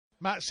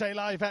Matchday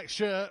Live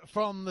Extra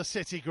from the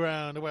City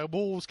Ground, where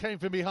Wolves came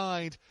from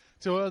behind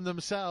to earn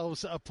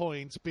themselves a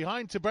point.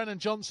 Behind to Brennan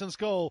Johnson's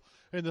goal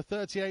in the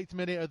 38th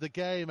minute of the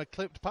game. A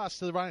clipped pass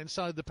to the right-hand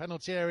side of the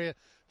penalty area.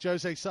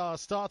 Jose Sarr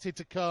started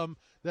to come,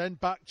 then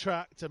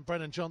backtracked, and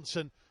Brennan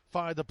Johnson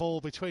fired the ball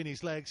between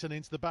his legs and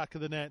into the back of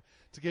the net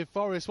to give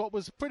Forest what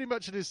was pretty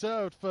much a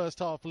deserved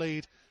first-half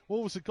lead.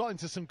 Wolves had got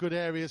into some good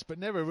areas, but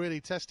never really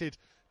tested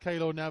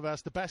Keylor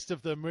Navas. The best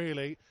of them,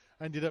 really,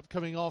 ended up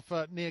coming off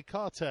near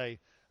Karte.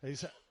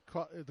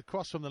 The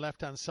cross from the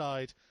left-hand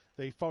side,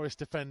 the Forest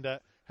defender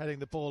heading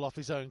the ball off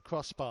his own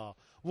crossbar.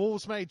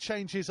 Wolves made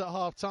changes at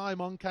half-time.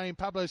 On came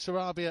Pablo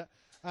Sarabia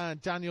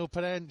and Daniel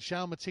Podence,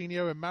 João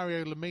Moutinho and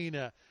Mario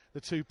Lemina,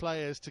 the two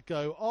players to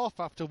go off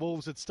after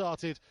Wolves had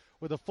started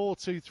with a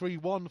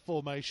 4-2-3-1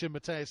 formation.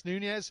 Matheus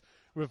Nunes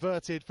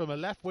reverted from a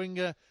left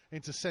winger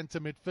into centre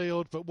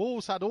midfield, but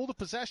Wolves had all the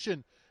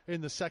possession in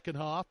the second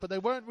half, but they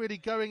weren't really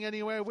going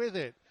anywhere with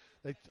it.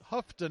 They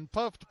huffed and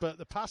puffed, but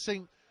the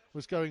passing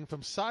was going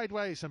from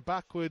sideways and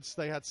backwards.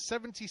 They had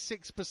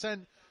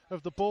 76%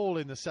 of the ball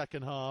in the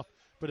second half,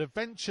 but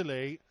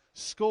eventually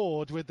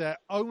scored with their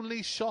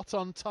only shot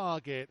on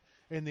target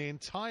in the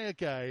entire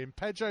game.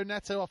 Pedro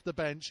Neto off the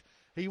bench.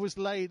 He was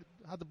had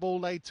the ball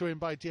laid to him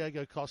by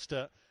Diego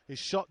Costa. His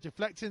shot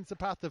deflected into the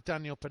path of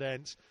Daniel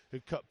Podence,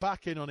 who cut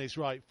back in on his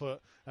right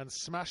foot and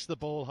smashed the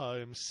ball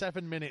home.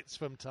 7 minutes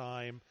from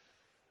time,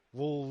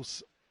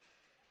 Wolves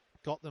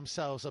got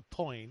themselves a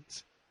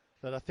point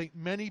that I think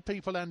many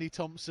people, Andy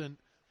Thompson,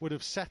 would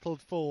have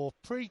settled for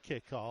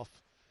pre-kick-off.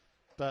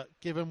 But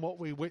given what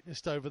we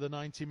witnessed over the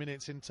 90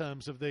 minutes in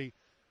terms of the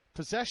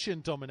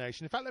possession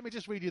domination... In fact, let me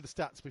just read you the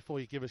stats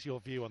before you give us your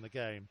view on the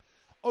game.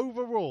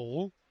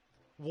 Overall,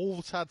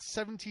 Wolves had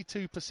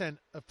 72%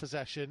 of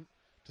possession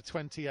to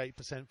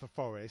 28% for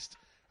Forest.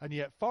 And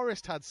yet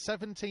Forest had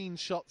 17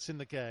 shots in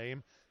the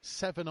game,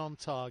 7 on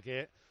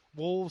target.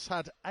 Wolves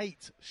had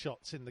 8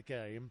 shots in the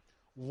game,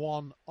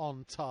 1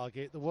 on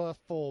target. There were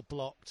 4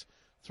 blocked,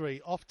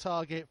 3 off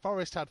target.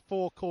 Forest had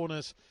 4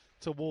 corners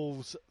to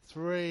Wolves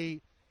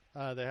 3.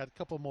 They had a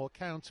couple more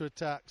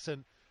counter-attacks.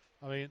 And,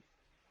 I mean,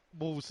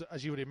 Wolves,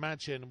 as you would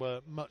imagine,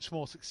 were much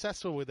more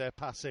successful with their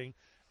passing.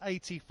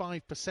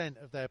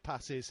 85% of their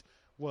passes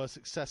were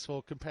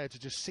successful compared to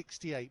just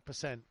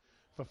 68%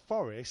 for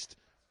Forest.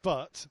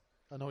 But,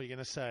 I know what you're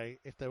going to say,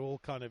 if they're all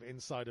kind of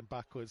inside and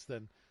backwards,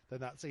 then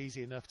that's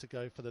easy enough to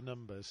go for the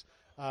numbers.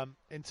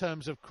 In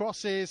terms of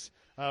crosses,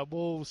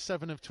 Wolves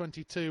 7 of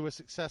 22 were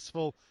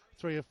successful,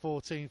 3 of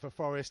 14 for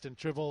Forest, and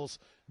dribbles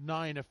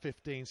 9 of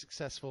 15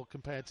 successful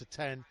compared to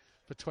 10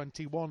 for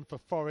 21 for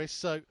Forest.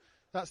 So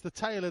that's the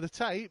tail of the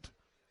tape.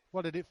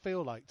 What did it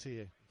feel like to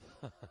you?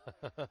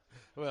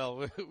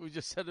 Well, we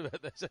just said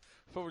about this.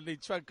 Probably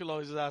need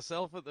tranquillisers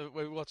ourselves when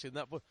we're watching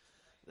that. But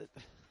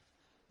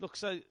look,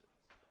 so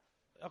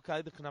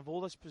okay, they can have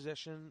all this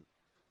possession.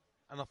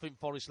 And I think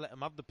Forest let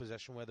them have the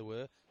possession where they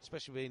were,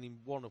 especially being in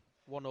one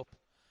up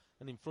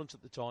and in front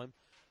at the time.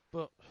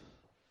 But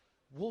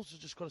Wolves have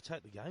just got to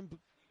take the game, but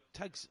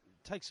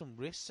take some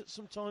risks at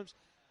sometimes.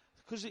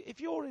 Because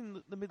if you're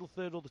in the middle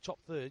third or the top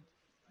third,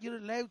 you're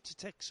allowed to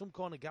take some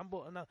kind of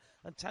gamble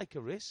and take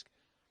a risk.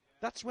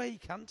 That's where you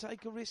can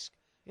take a risk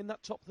in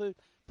that top third.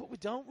 But we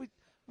don't.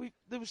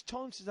 There was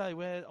times today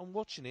where I'm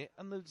watching it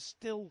and there's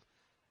still,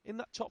 in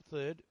that top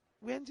third,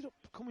 we ended up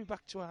coming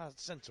back to our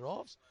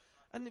centre-halves.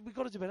 And we've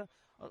got to do better.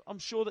 I'm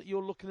sure that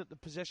you're looking at the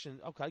possession.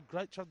 Okay,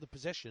 great to have the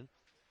possession,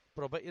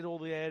 but I bet you all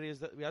the areas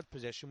that we had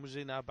possession was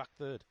in our back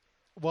third.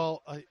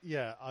 Well,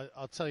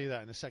 I'll tell you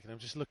that in a second. I'm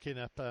just looking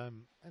up.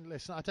 And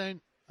listen, I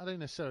don't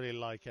necessarily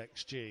like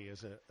XG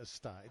as a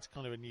stat. It's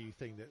kind of a new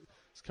thing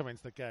that's come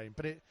into the game,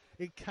 but it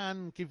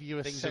can give you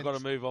a sense. Things have got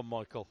to move on,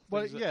 Michael.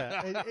 Well,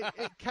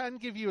 it can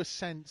give you a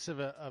sense of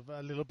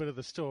a little bit of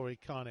the story,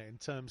 can't it? In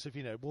terms of,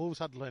 Wolves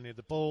had plenty of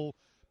the ball,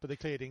 but they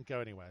clearly didn't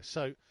go anywhere.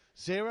 So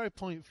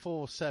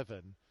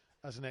 0.47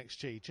 as an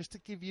XG, just to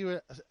give you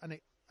an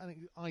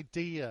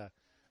idea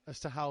as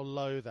to how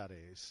low that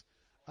is.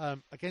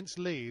 Against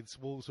Leeds,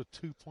 Wolves were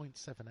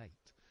 2.78.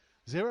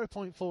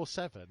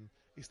 0.47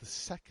 is the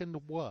second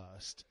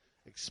worst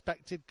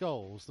expected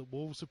goals that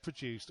Wolves have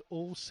produced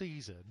all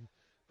season.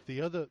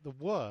 The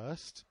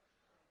worst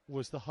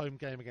was the home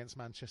game against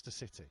Manchester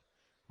City,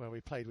 where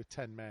we played with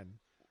 10 men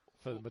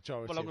for the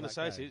majority. Well, I'm going to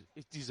say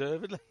it's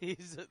deservedly.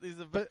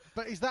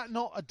 But is that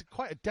not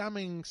quite a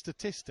damning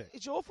statistic?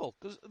 It's awful,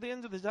 because at the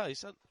end of the day,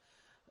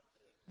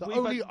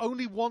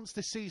 only once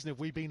this season have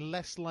we been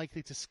less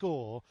likely to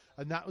score,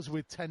 and that was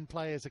with 10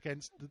 players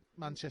against the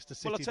Manchester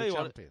City, well, I'll tell you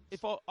champions.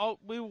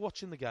 We were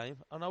watching the game,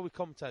 I know we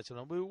commentated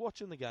on. We were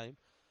watching the game,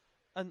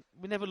 and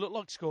we never looked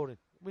like scoring.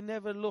 We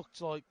never looked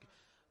like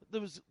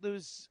there was.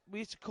 We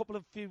hit a couple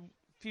of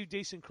few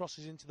decent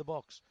crosses into the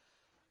box,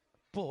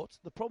 but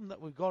the problem that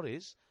we've got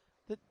is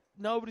that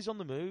nobody's on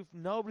the move,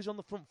 nobody's on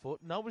the front foot,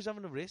 nobody's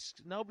having a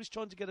risk, nobody's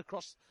trying to get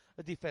across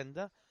a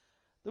defender.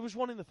 There was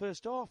one in the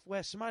first half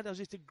where Semedo's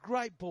hit a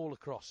great ball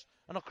across.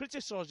 And I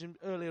criticised him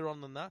earlier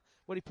on than that,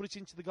 when he put it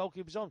into the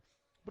goalkeeper's on.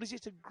 But he's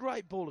hit a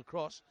great ball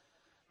across.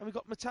 And we've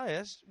got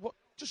Matheus,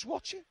 just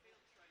watch it.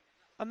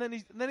 And then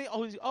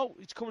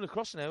it's coming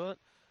across now.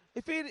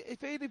 If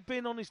he'd have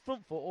been on his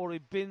front foot or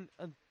he'd been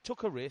and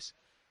took a risk,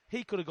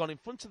 he could have gone in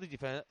front of the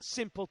defender,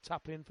 simple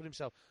tap in for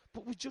himself.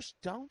 But we just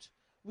don't.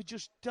 We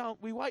just don't.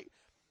 We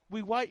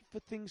wait for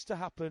things to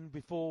happen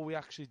before we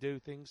actually do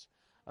things,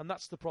 and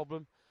that's the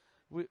problem.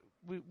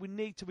 We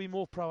need to be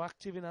more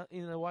proactive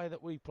in a way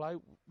that we play,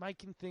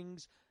 making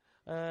things,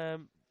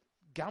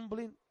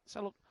 gambling.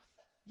 So look,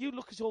 you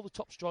look at all the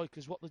top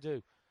strikers, what they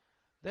do.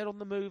 They're on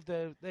the move.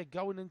 They're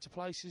going into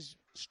places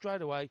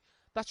straight away.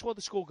 That's why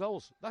they score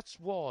goals. That's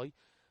why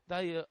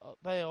they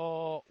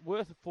are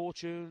worth a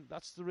fortune.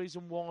 That's the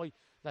reason why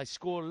they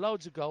score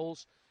loads of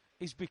goals,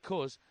 is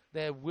because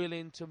they're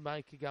willing to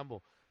make a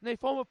gamble. Now,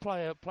 if I'm a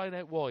player playing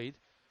out wide,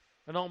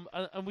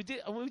 and we do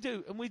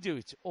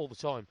it all the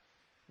time,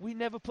 we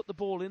never put the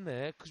ball in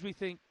there because we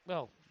think,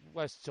 well,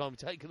 waste of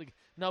time.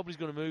 Nobody's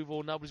going to move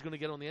or nobody's going to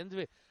get on the end of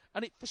it,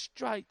 and it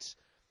frustrates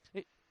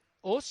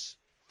us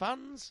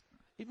fans.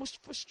 It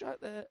must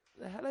frustrate the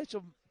hell out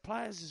of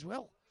players as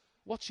well.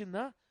 Watching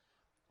that,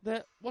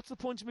 what's the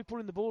point of me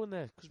putting the ball in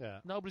there?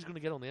 Because nobody's going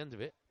to get on the end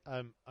of it.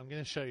 I'm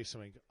going to show you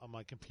something on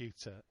my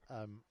computer.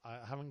 I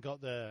haven't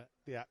got the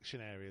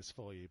action areas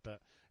for you, but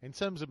in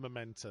terms of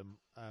momentum,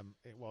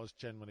 it was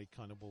generally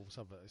kind of Wolves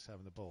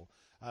having the ball.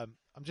 I'm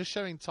just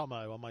showing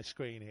Tomo on my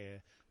screen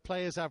here,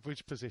 players'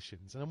 average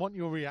positions, and I want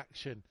your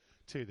reaction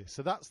to this.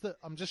 So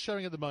I'm just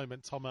showing at the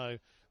moment, Tomo,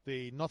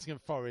 the Nottingham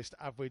Forest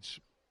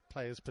average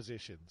players'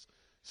 positions.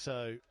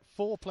 So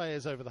 4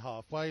 players over the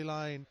halfway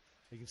line.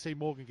 You can see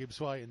Morgan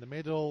Gibbs-White in the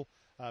middle.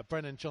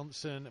 Brennan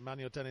Johnson,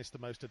 Emmanuel Dennis, the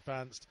most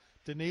advanced.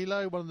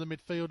 Danilo, one of the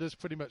midfielders,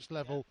 pretty much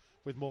level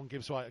with Morgan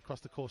Gibbs-White across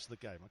the course of the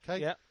game.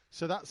 Okay. Yeah.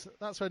 So that's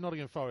where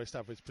Nottingham Forest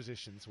average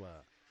positions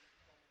were.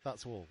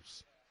 That's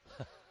Wolves.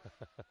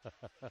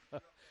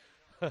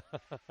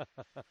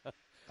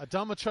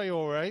 Adama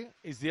Traore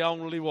is the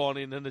only one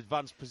in an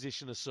advanced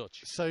position as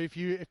such. So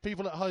if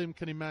people at home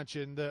can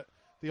imagine that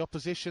the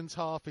opposition's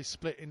half is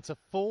split into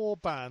 4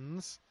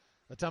 bands.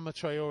 Adama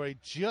Traore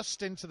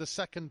just into the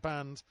second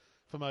band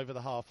from over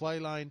the halfway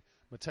line.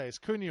 Mateus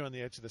Cunha on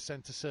the edge of the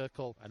centre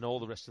circle. And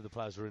all the rest of the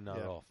players are in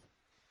there off.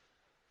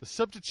 The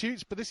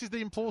substitutes, but this is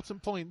the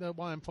important point,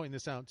 why I'm pointing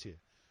this out to you.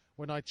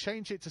 When I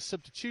change it to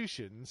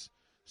substitutions,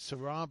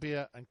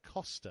 Sarabia and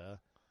Costa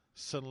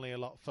suddenly a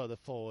lot further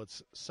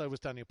forwards. So was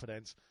Daniel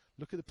Podence.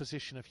 Look at the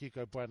position of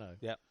Hugo Bueno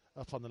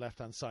up on the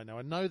left-hand side. Now,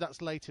 I know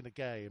that's late in a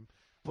game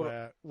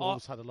where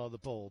Wolves had a lot of the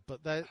ball,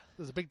 but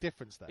there's a big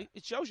difference there.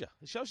 It shows you.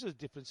 It shows you the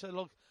difference. So,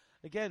 look,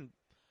 again,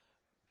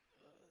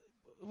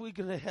 we're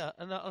going to,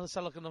 and I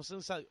say, look, and I was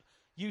going to say,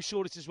 you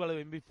saw it as well, I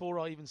mean, before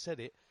I even said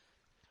it.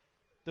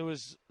 There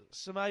was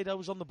Semedo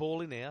was on the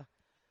ball in here.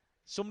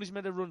 Somebody's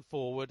made a run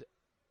forward,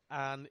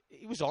 and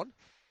he was on.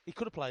 He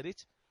could have played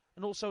it.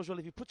 And also, as well,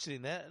 if he puts it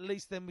in there, at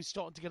least then we're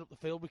starting to get up the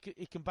field.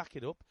 He can back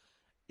it up.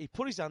 He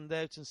put his hand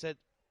out and said,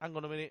 hang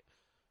on a minute,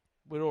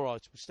 we're all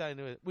right. We're staying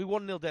there. We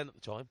 1-0 down at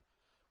the time.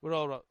 We're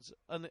all right.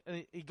 And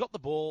he got the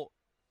ball,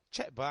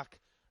 checked back,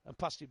 and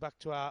passed it back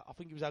to I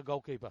think it was our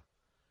goalkeeper.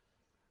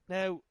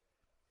 Now,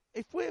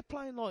 if we're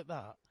playing like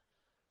that,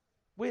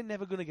 we're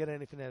never going to get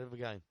anything out of a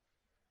game.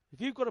 If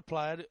you've got a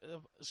player,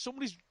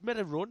 somebody's made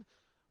a run,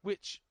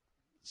 which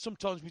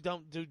sometimes we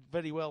don't do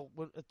very well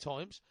at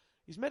times.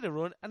 He's made a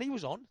run, and he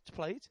was on to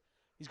play it.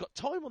 He's got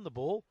time on the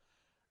ball,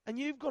 and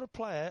you've got a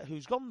player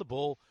who's got the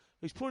ball,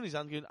 who's putting his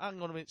hand going,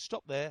 hang on a minute,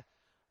 stop there.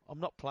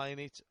 I'm not playing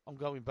it. I'm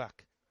going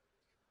back.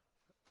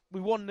 We're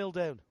 1-0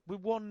 down. We're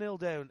 1-0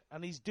 down,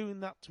 and he's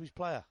doing that to his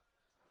player.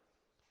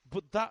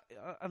 But that,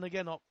 and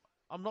again,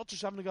 I'm not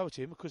just having to go at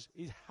him because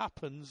it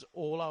happens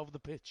all over the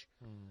pitch,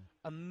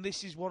 and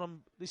this is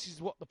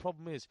what the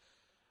problem is.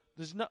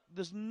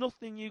 There's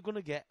nothing you're going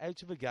to get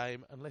out of a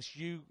game unless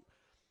you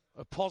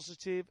are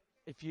positive.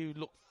 If you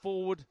look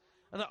forward,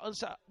 and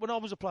when I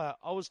was a player,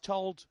 I was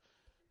told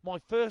my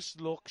first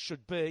look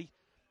should be,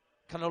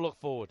 can I look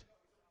forward?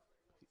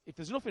 If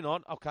there's nothing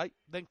on, okay,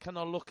 then can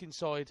I look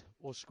inside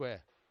or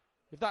square?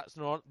 If that's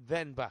not on,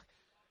 then back.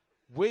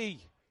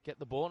 We get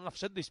the ball, and I've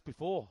said this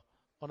before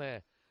on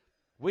air.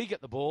 We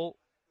get the ball,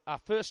 our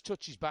first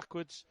touch is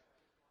backwards,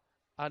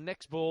 our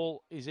next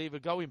ball is either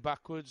going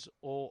backwards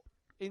or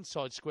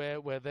inside square,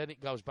 where then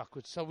it goes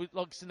backwards. So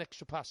it's an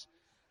extra pass.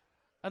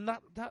 And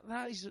that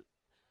is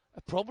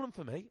a problem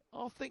for me.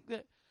 I think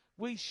that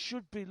we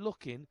should be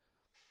looking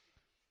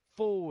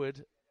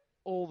forward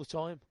all the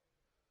time.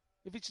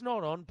 If it's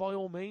not on, by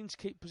all means,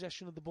 keep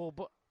possession of the ball.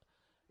 But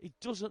it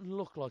doesn't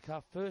look like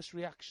our first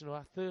reaction or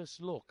our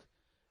first look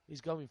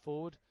is going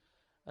forward.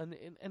 And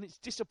it's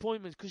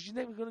disappointment because you're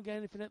never going to get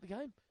anything out of the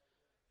game.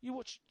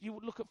 You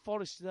look at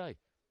Forest today.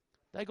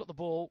 They got the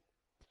ball,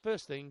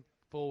 first thing,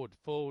 forward.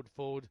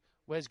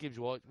 Where's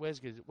Gibbs-White?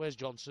 Where's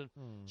Johnson?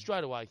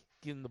 Straight away,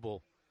 give them the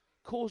ball.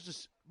 Caused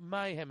us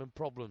mayhem and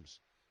problems,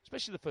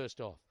 especially the first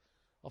half.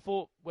 I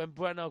thought when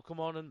Breno come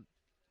on and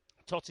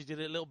Totti did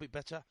it a little bit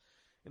better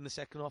in the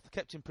second half, they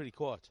kept him pretty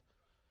quiet.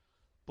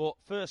 But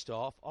first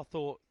half, I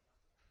thought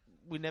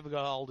we never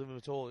got hold of him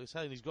at all. He's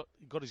saying he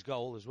got his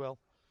goal as well.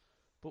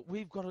 But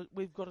we've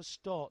got to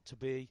start to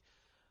be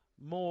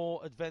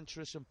more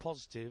adventurous and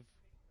positive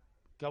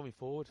going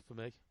forward for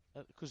me.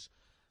 Because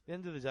at the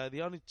end of the day,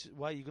 the only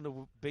way you're going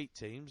to beat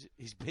teams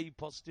is being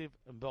positive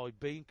and by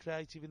being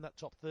creative in that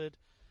top third.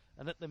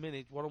 And at the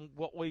minute,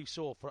 what we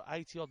saw for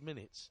 80-odd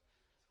minutes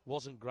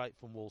wasn't great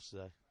from Wolves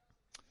today.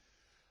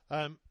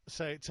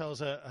 So it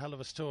tells a hell of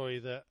a story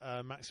that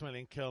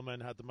Maximilian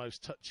Kilman had the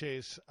most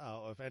touches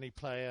out of any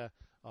player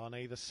on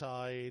either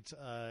side.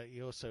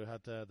 He also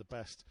had the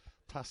best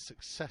pass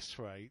success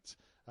rate,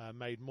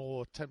 made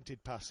more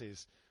attempted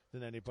passes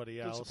than anybody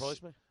else.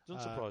 Doesn't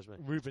surprise me.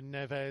 Ruben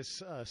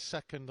Neves,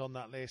 second on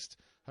that list.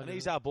 And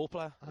he's our ball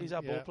player.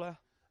 Ball player.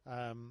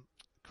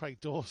 Craig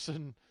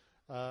Dawson,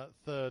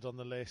 third on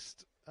the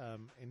list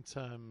in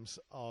terms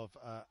of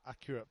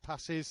accurate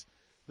passes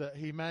that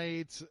he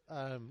made.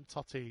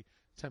 Totti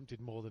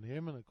tempted more than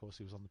him, and of course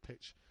he was on the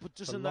pitch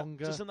for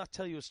longer. Doesn't that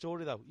tell you a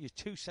story, though? Your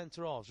two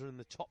centre-halves are in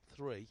the top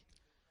three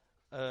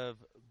of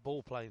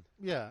ball playing.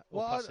 Yeah.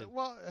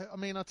 I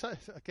mean, I'll tell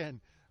you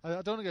again.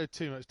 I don't want to go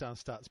too much down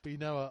stats, but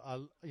I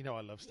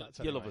love stats.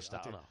 You anyway. love a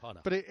stat, I know.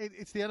 But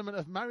it's the element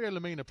of Mario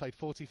Lemina played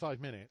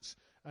 45 minutes,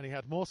 and he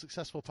had more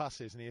successful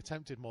passes, and he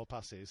attempted more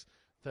passes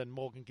than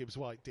Morgan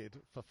Gibbs-White did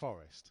for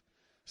Forest.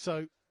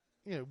 So,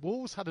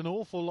 Wolves had an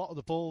awful lot of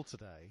the ball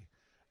today.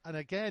 And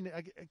again,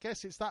 I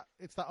guess it's that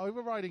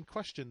overriding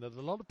question that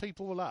a lot of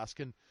people will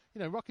ask. And,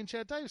 Rocking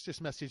Chair Dave's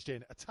just messaged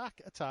in,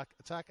 attack, attack,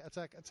 attack,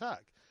 attack,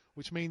 attack,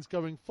 which means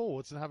going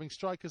forwards and having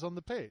strikers on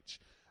the pitch.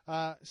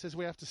 Says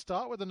we have to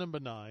start with the number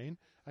 9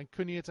 and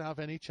Cunha to have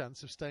any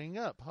chance of staying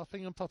up.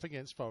 Huffing and puffing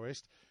against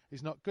Forest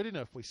is not good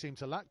enough. We seem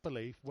to lack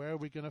belief. Where are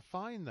we going to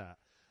find that?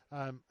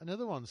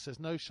 Another one says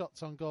no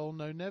shots on goal,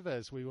 no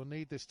Neves. We will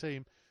need this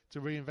team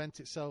to reinvent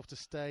itself to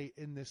stay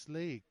in this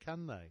league.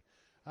 Can they?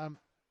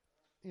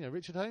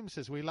 Richard Holmes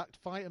says we lacked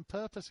fight and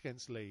purpose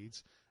against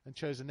Leeds and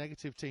chose a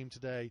negative team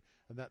today,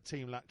 and that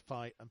team lacked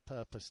fight and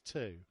purpose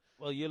too.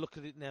 Well, you look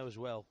at it now as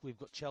well. We've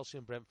got Chelsea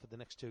and Brentford the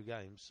next 2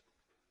 games.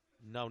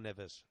 No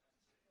Neves.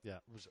 Yeah,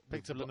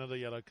 picked up another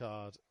yellow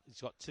card.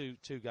 He's got two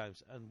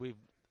games, and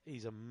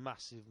he's a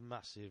massive,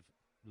 massive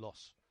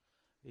loss.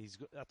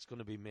 That's going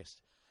to be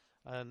missed.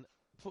 And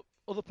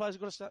other players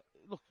have got to start.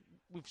 Look,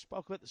 we've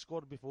spoken about the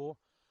squad before.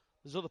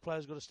 There's other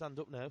players got to stand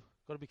up now.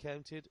 Got to be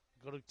counted.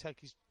 Got to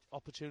take his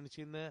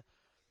opportunity in there.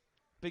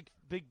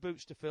 Big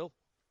boots to fill,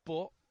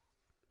 but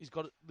they've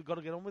got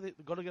to get on with it.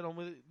 They've got to get on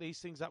with it. These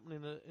things happen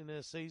in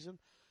a season,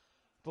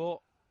 but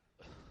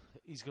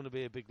he's going to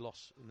be a big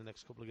loss in the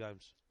next couple of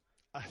games.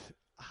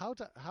 How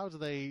do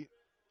they?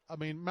 I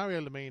mean,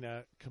 Mario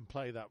Lemina can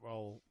play that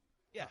role.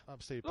 Yeah,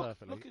 absolutely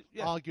perfectly.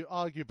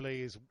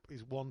 Arguably, is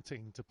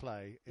wanting to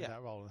play in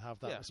that role and have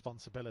that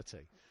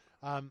responsibility.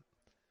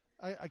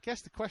 I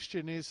guess the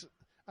question is,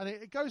 and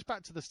it goes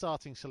back to the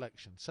starting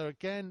selection. So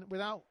again,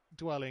 without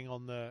dwelling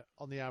on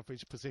the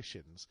average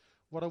positions,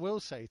 what I will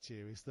say to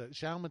you is that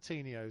João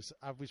Moutinho's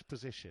average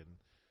position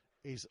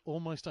is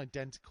almost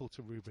identical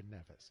to Ruben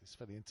Neves. It's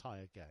for the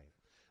entire game.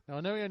 Now,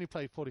 I know he only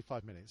played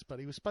 45 minutes, but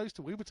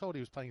we were told he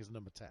was playing as a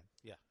number 10.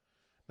 Yeah.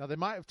 Now, they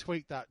might have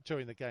tweaked that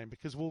during the game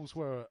because Wolves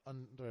were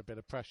under a bit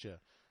of pressure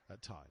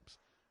at times.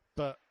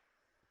 But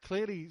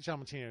clearly,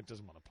 João Moutinho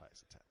doesn't want to play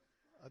as a 10.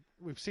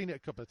 We've seen it a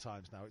couple of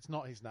times now. It's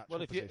not his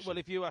natural position.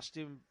 If you asked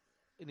him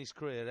in his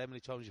career how many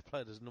times he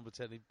played as number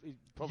 10, he'd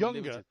probably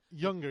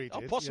younger he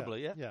did. Oh,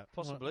 possibly, yeah.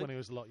 Possibly. When he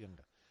was a lot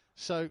younger.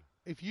 So,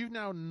 if you've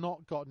now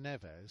not got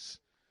Neves,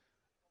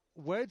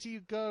 where do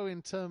you go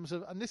in terms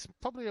of, and this is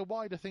probably a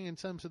wider thing in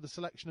terms of the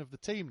selection of the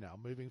team now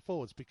moving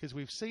forwards, because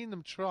we've seen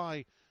them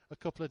try a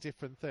couple of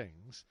different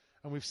things,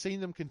 and we've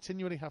seen them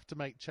continually have to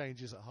make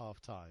changes at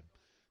half-time.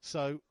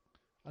 So,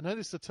 I know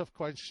this is a tough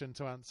question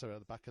to answer at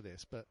the back of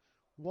this, but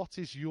what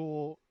is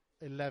your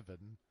 11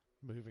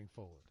 moving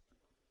forward?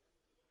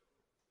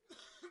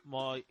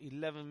 My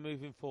 11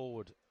 moving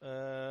forward.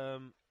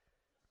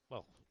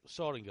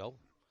 Soaring goal.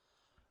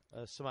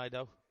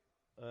 Semedo,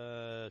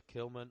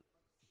 Kilman,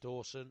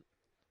 Dawson,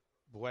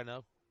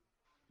 Bueno,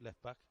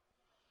 left back.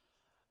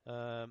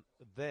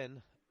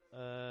 Then,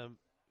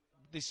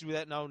 this is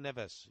without no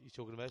Neves. You're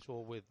talking about,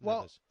 or with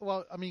Neves?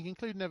 Well, I mean, you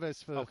can include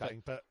Neves for the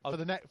thing, but for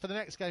the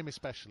next game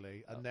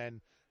especially, and then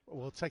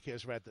we'll take it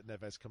as read that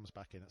Neves comes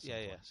back in at some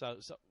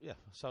point.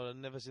 So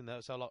Neves in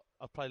there. So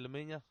I'd play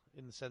Lemina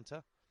in the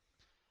centre.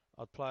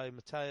 I'd play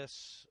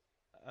Mateus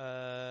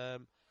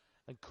and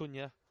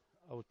Cunha.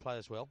 I would play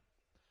as well,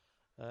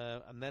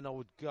 and then I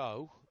would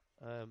go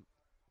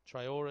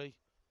Traore,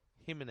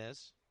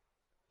 Jimenez.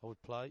 I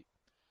would play,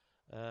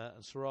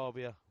 and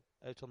Sarabia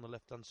out on the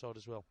left-hand side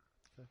as well.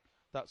 Okay.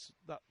 That's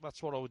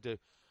what I would do.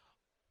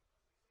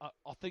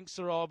 I think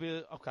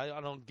Sarabia,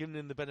 and I'm giving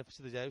him the benefit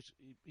of the doubt.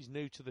 He's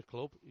new to the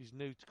club. He's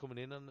new to coming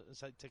in, and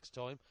so it takes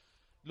time.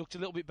 Looked a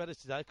little bit better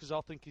today because I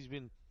think he's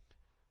been,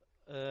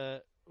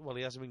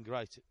 he hasn't been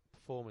great at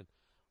performing.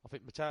 I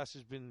think Mateus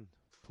has been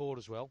poor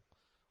as well.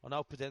 I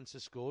know Podence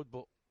has scored,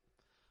 but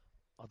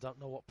I don't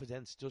know what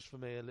Podence does for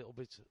me a little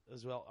bit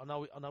as well. I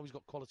know he's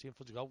got quality in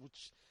front of goal,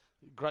 which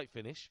great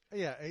finish.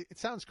 Yeah, it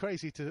sounds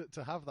crazy to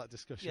have that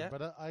discussion,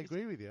 but I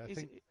agree with you. I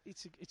think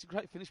it's a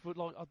great finish, but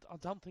like I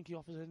don't think he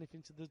offers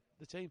anything to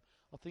the team.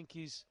 I think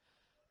he's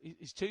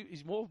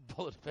more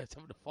bothered about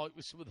having a fight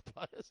with some of the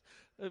players,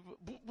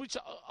 which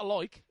I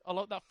like. I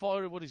like that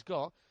fire of what he's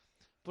got,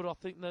 but I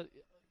think that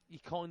you're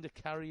kind of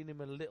carrying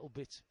him a little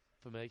bit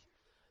for me,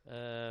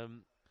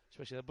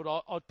 especially there.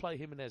 But I'd play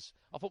Jimenez.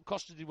 I thought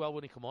Costa did well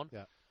when he come on,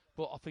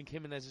 but I think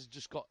Jimenez has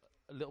just got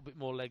a little bit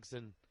more legs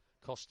than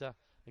Costa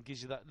and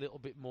gives you that little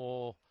bit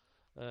more,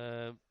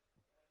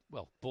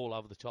 ball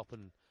over the top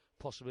and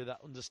possibly that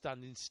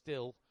understanding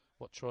still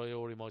what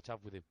Traore might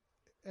have with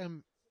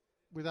him.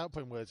 Without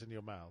putting words in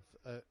your mouth,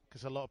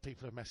 because a lot of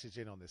people have messaged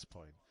in on this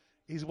point,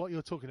 is what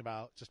you're talking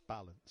about just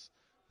balance?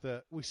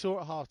 That we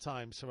saw at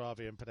half-time,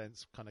 Sarabia and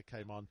Podence kind of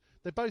came on.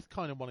 They both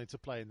kind of wanted to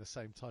play in the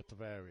same type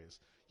of areas.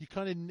 You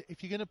kind of,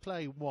 if you're going to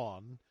play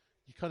one,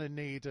 you kind of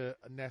need a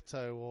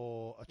Neto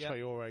or a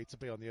Traore to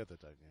be on the other,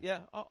 don't you? Yeah,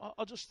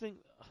 I just think.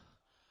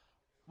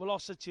 Well, I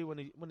said to you when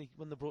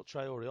they brought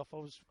Traore off,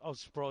 I was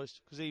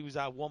surprised because he was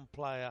our one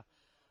player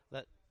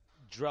that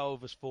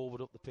drove us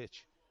forward up the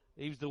pitch.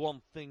 He was the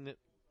one thing that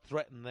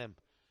threatened them.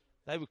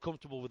 They were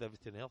comfortable with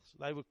everything else.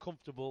 They were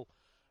comfortable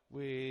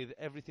with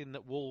everything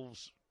that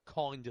Wolves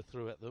kind of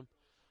threw at them.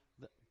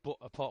 But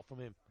apart from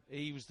him,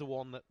 he was the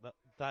one that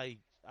they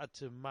had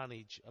to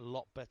manage a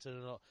lot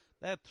better.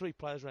 They had three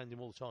players around him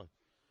all the time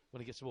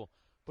when he gets the ball.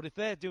 But if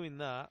they're doing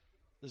that,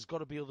 there's got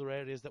to be other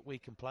areas that we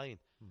can play in.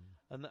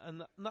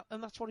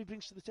 And that's what he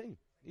brings to the team.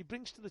 He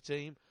brings to the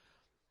team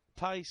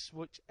pace,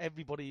 which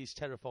everybody is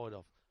terrified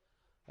of.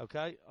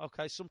 Okay,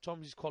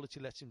 sometimes his quality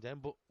lets him down,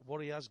 but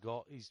what he has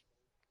got is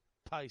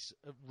pace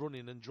of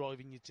running and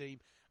driving your team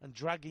and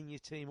dragging your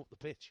team up the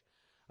pitch.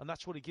 And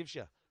that's what he gives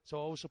you.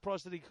 So I was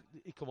surprised that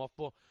he come off,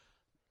 but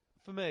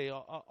for me,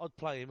 I'd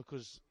play him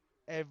because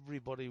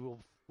everybody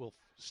will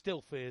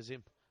still fears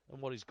him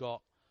and what he's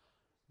got,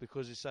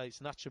 because it's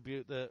an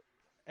attribute that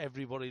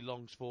everybody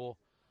longs for,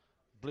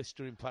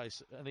 blistering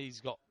pace, and he's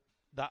got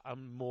that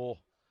and more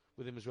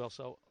with him as well.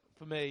 So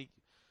for me,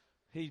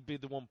 he'd be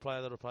the one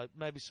player that I play.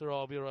 Maybe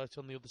Sarabia right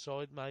on the other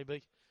side,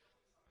 maybe.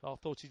 I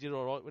thought he did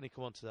all right when he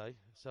came on today.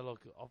 So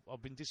look,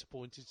 I've been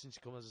disappointed since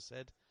he come, as I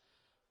said.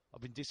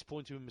 I've been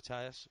disappointed with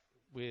Matthias,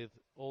 with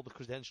all the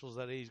credentials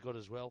that he's got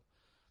as well,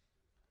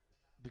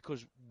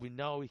 because we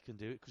know he can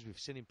do it, because we've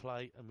seen him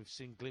play and we've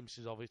seen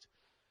glimpses of it,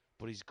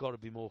 but he's got to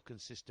be more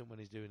consistent when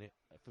he's doing it,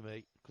 for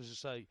me, because I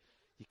say,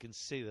 you can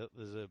see that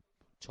there's a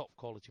top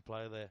quality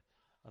player there,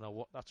 and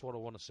that's what I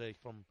want to see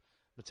from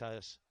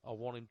Matthias. I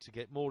want him to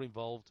get more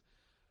involved.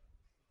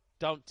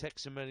 Don't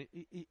text him many.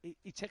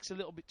 He takes a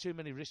little bit too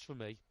many risks for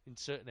me in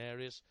certain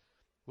areas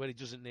where he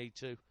doesn't need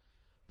to,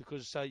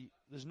 because say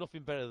there's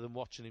nothing better than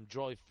watching him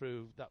drive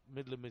through that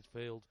middle of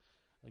midfield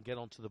and get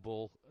onto the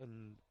ball,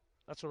 and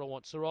that's what I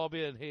want.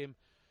 Sarabia and him,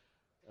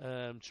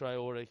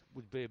 Traore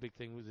would be a big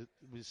thing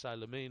with say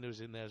Lamina,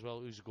 who's in there as well,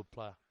 who's a good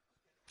player.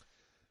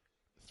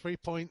 3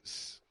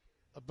 points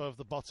above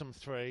the bottom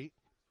three.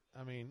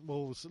 I mean,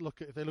 Wolves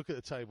if they look at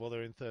the table,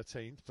 they're in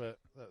 13th, but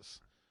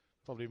that's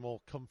probably more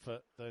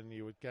comfort than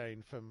you would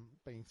gain from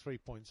being 3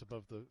 points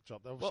above the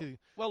drop. Obviously,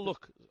 well,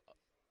 look,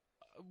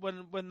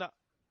 when that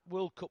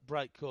World Cup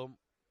break come,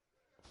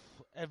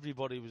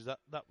 everybody was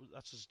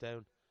that's us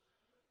down.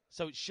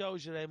 So it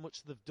shows you how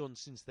much they've done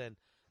since then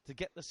to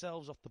get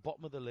themselves off the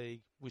bottom of the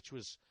league, which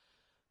was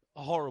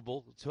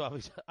horrible to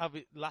have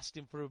it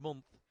lasting for a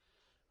month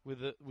with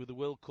the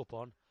World Cup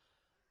on.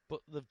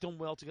 But they've done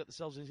well to get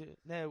themselves into it.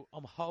 Now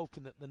I'm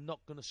hoping that they're not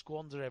going to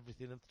squander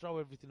everything and throw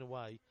everything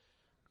away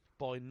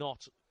by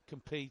not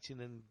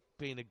competing and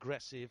being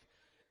aggressive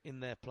in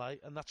their play.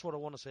 And that's what I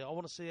want to see. I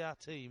want to see our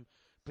team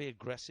be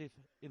aggressive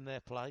in their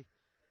play.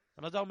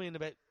 And I don't mean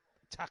about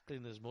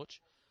tackling as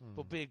much,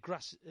 but be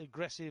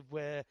aggressive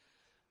where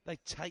they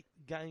take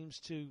games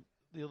to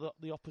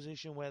the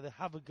opposition, where they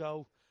have a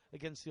go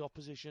against the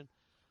opposition.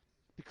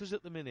 Because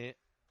at the minute,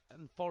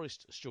 and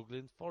Forest are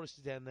struggling, Forest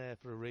is down there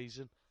for a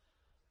reason.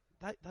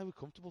 They were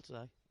comfortable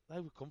today.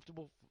 They were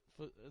comfortable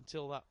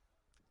until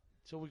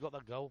we got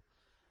that goal.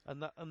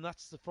 And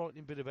that's the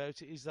frightening bit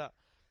about it, is that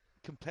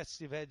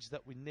competitive edge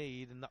that we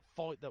need and that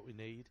fight that we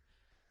need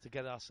to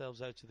get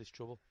ourselves out of this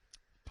trouble.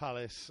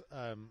 Palace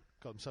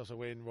got themselves a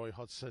win. Roy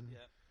Hodgson,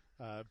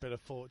 a bit of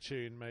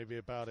fortune maybe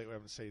about it. We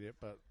haven't seen it,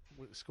 but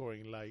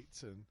scoring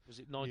late. And was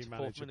it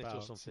 94th minute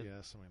or something?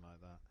 Yeah, something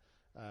like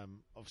that.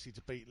 Obviously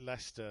to beat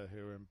Leicester,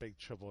 who are in big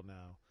trouble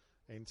now,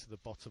 into the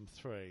bottom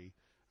three.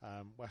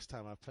 West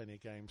Ham have plenty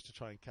of games to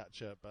try and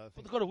catch up, but I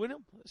think they've got to win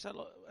them.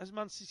 As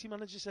Man City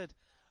manager said,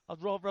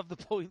 I'd rather have the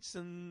points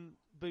than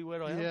be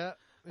where I am. Yeah.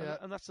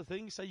 And that's the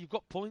thing. So you've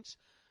got points,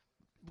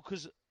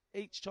 because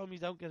each time you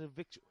don't get a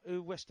victory,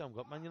 who West Ham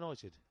got? Man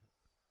United.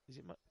 Is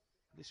it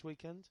this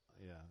weekend?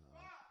 Yeah,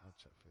 I'll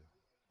check for you.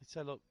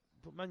 So look,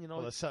 but Man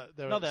United.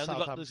 Well,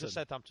 there's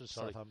Southampton.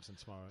 Sorry, Southampton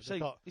tomorrow. So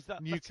they've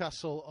got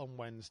Newcastle on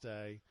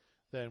Wednesday.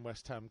 Then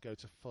West Ham go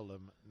to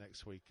Fulham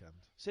next weekend.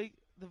 See,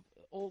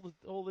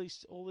 all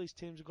these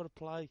teams have got to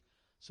play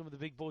some of the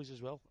big boys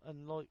as well,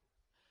 and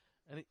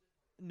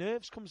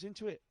nerves comes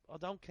into it. I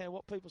don't care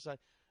what people say.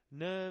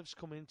 Nerves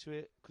come into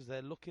it because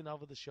they're looking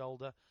over the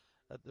shoulder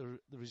at the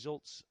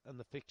results and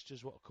the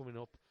fixtures, what are coming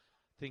up,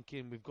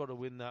 thinking we've got to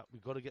win that,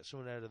 we've got to get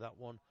something out of that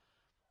one.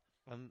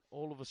 And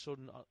all of a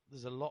sudden,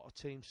 there's a lot of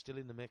teams still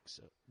in the mix,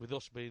 with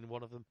us being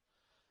one of them.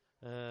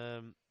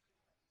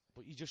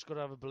 But you just got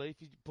to have a belief.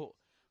 But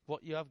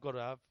what you have got to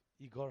have,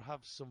 you got to have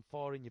some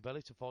fire in your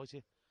belly to fight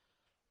it.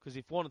 Because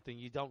if one thing,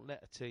 you don't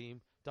let a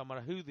team, don't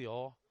matter who they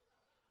are,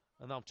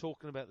 and I'm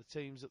talking about the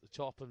teams at the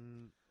top,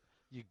 and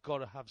you got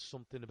to have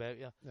something about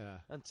you. Yeah.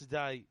 And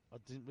today, I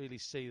didn't really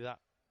see that.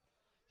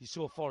 You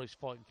saw Forest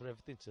fighting for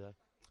everything today.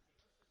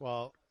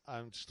 Well,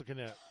 I'm just looking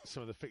at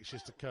some of the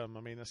fixtures to come.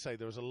 I mean, I say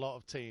there was a lot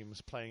of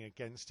teams playing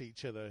against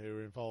each other who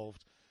were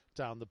involved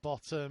down the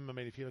bottom. I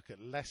mean, if you look at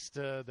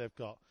Leicester, they've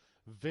got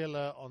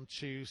Villa on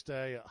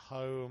Tuesday at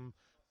home,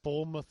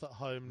 Bournemouth at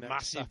home next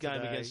Massive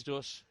Saturday, game against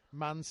us.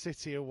 Man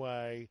City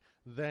away,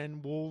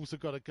 then Wolves have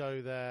got to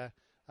go there,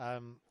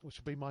 which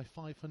will be my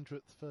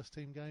 500th first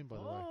team game, by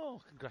the way.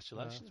 Oh,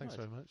 congratulations. Thanks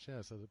mate. very much.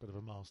 Yeah, so a bit of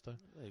a milestone.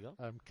 There you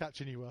go.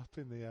 Catching you up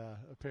in the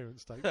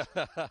appearance stage.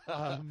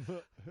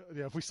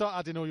 Yeah, if we start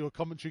adding all your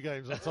commentary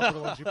games on top of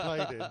the ones you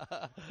played in,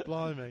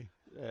 blimey.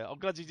 Yeah, I'm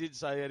glad you didn't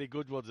say any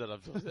good ones that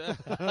I've just.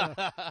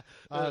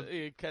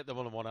 You kept them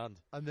all in one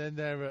hand. And then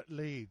they're at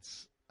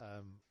Leeds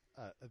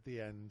at the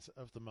end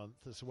of the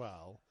month as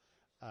well.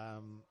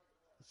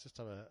 Let's just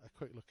have a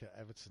quick look at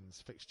Everton's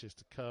fixtures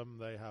to come.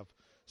 They have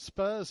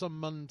Spurs on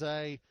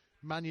Monday,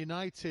 Man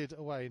United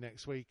away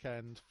next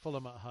weekend,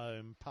 Fulham at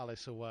home,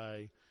 Palace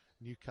away,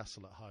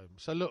 Newcastle at home.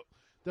 So look,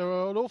 there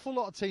are an awful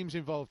lot of teams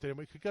involved in it.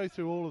 We could go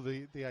through all of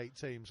the 8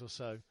 teams or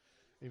so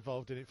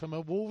involved in it. From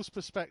a Wolves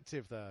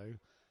perspective, though,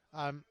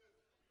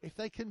 if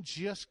they can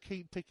just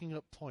keep picking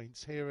up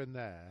points here and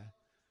there,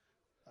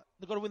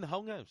 they've got to win the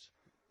home games.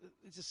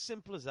 It's as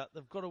simple as that.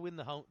 They've got to win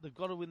the home. They've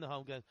got to win the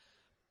home games.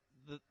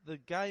 The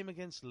game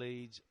against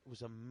Leeds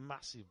was a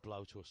massive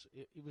blow to us.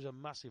 It was a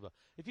massive blow.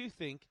 If you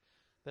think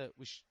that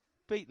we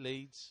beat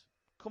Leeds,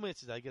 come here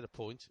today, get a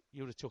point,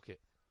 you would have took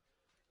it.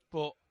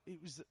 But it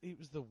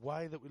was the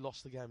way that we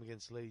lost the game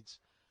against Leeds.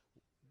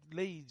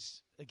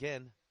 Leeds,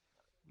 again,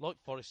 like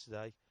Forest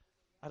today,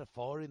 had a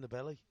fire in the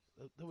belly.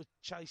 They were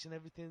chasing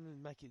everything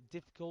and making it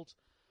difficult.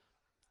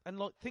 And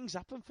like things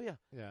happen for you.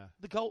 yeah,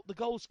 The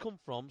goals come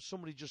from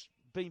somebody just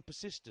being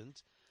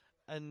persistent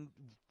and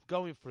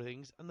going for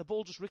things, and the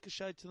ball just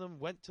ricocheted to them,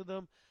 went to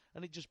them,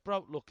 and it just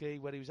broke lucky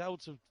where he was able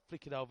to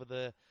flick it over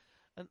there.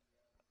 And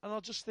I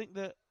just think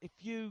that if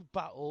you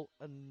battle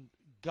and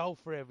go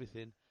for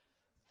everything,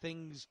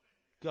 things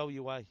go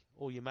your way,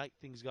 or you make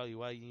things go your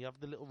way, and you have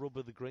the little rub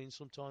of the green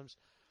sometimes.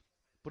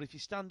 But if you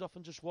stand off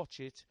and just watch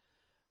it,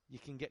 you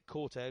can get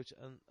caught out,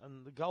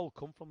 and the goal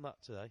come from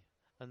that today.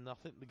 And I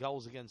think the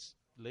goals against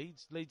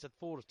Leeds had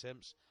 4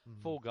 attempts,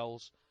 4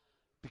 goals,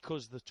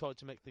 because they tried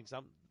to make things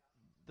happen.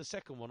 The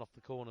second one off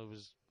the corner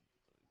was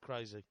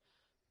crazy.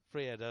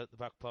 Free header at the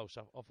back post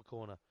off the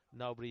corner.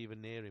 Nobody even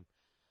near him.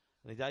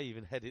 And he didn't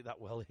even head it that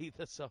well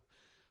either. So,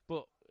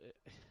 but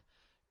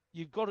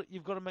you've got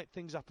to make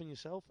things happen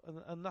yourself,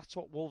 and that's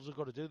what Wolves have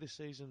got to do this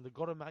season. They've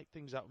got to make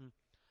things happen.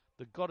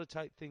 They've got to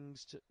take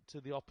things to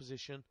the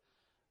opposition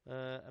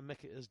and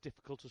make it as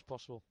difficult as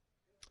possible.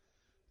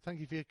 thank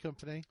you for your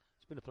company.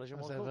 It's been a pleasure,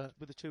 As Michael, ever.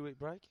 with a 2-week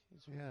break.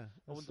 Yeah,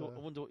 I wonder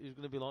what you're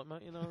going to be like,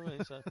 mate. You know what I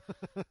mean? So,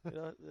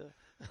 you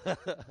know,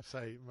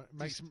 say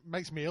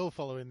makes me ill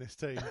following this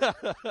team.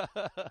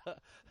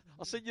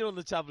 I'll send you on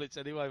the tablets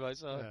anyway, mate.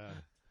 So.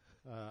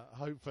 Yeah.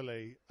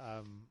 Hopefully,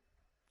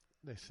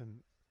 listen.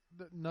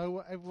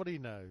 Everybody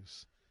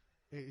knows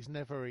it is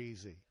never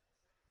easy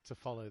to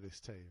follow this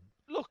team.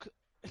 Look,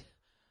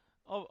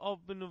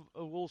 I've been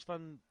a Wolves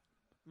fan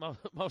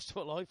most of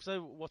my life,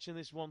 so watching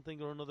this one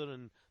thing or another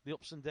and the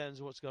ups and downs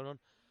of what's going on.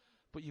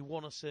 But you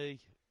want to see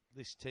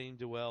this team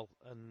do well,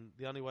 and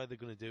the only way they're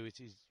going to do it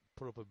is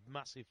put up a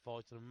massive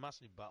fight and a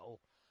massive battle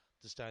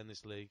to stay in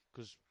this league,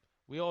 because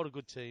we are a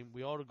good team,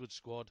 we are a good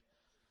squad,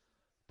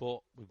 but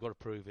we've got to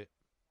prove it.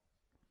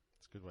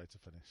 It's a good way to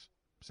finish.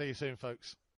 See you soon, folks.